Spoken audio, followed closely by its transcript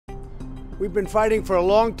We've been fighting for a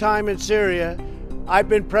long time in Syria. I've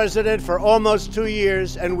been president for almost 2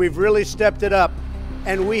 years, and we've really stepped it up.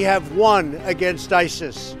 And we have won against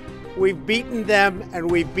ISIS. We've beaten them, and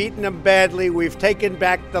we've beaten them badly. We've taken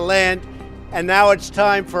back the land, and now it's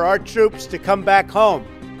time for our troops to come back home.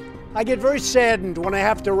 I get very saddened when I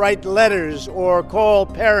have to write letters or call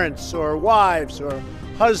parents or wives or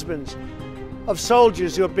husbands of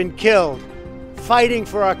soldiers who have been killed, fighting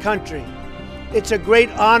for our country. It's a great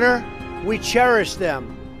honor. We cherish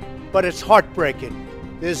them, but it's heartbreaking.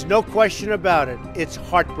 There's no question about it. It's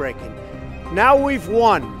heartbreaking. Now we've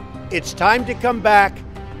won. It's time to come back.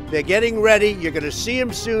 They're getting ready. You're going to see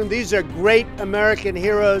them soon. These are great American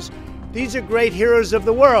heroes. These are great heroes of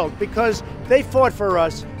the world because they fought for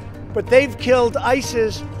us, but they've killed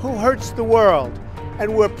ISIS, who hurts the world.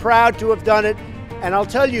 And we're proud to have done it. And I'll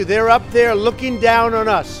tell you, they're up there looking down on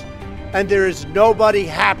us. And there is nobody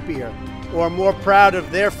happier or more proud of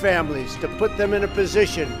their families to put them in a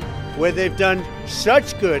position where they've done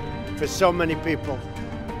such good for so many people.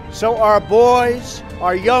 So our boys,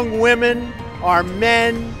 our young women, our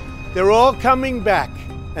men, they're all coming back,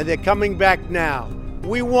 and they're coming back now.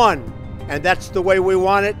 We won, and that's the way we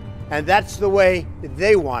want it, and that's the way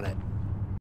they want it.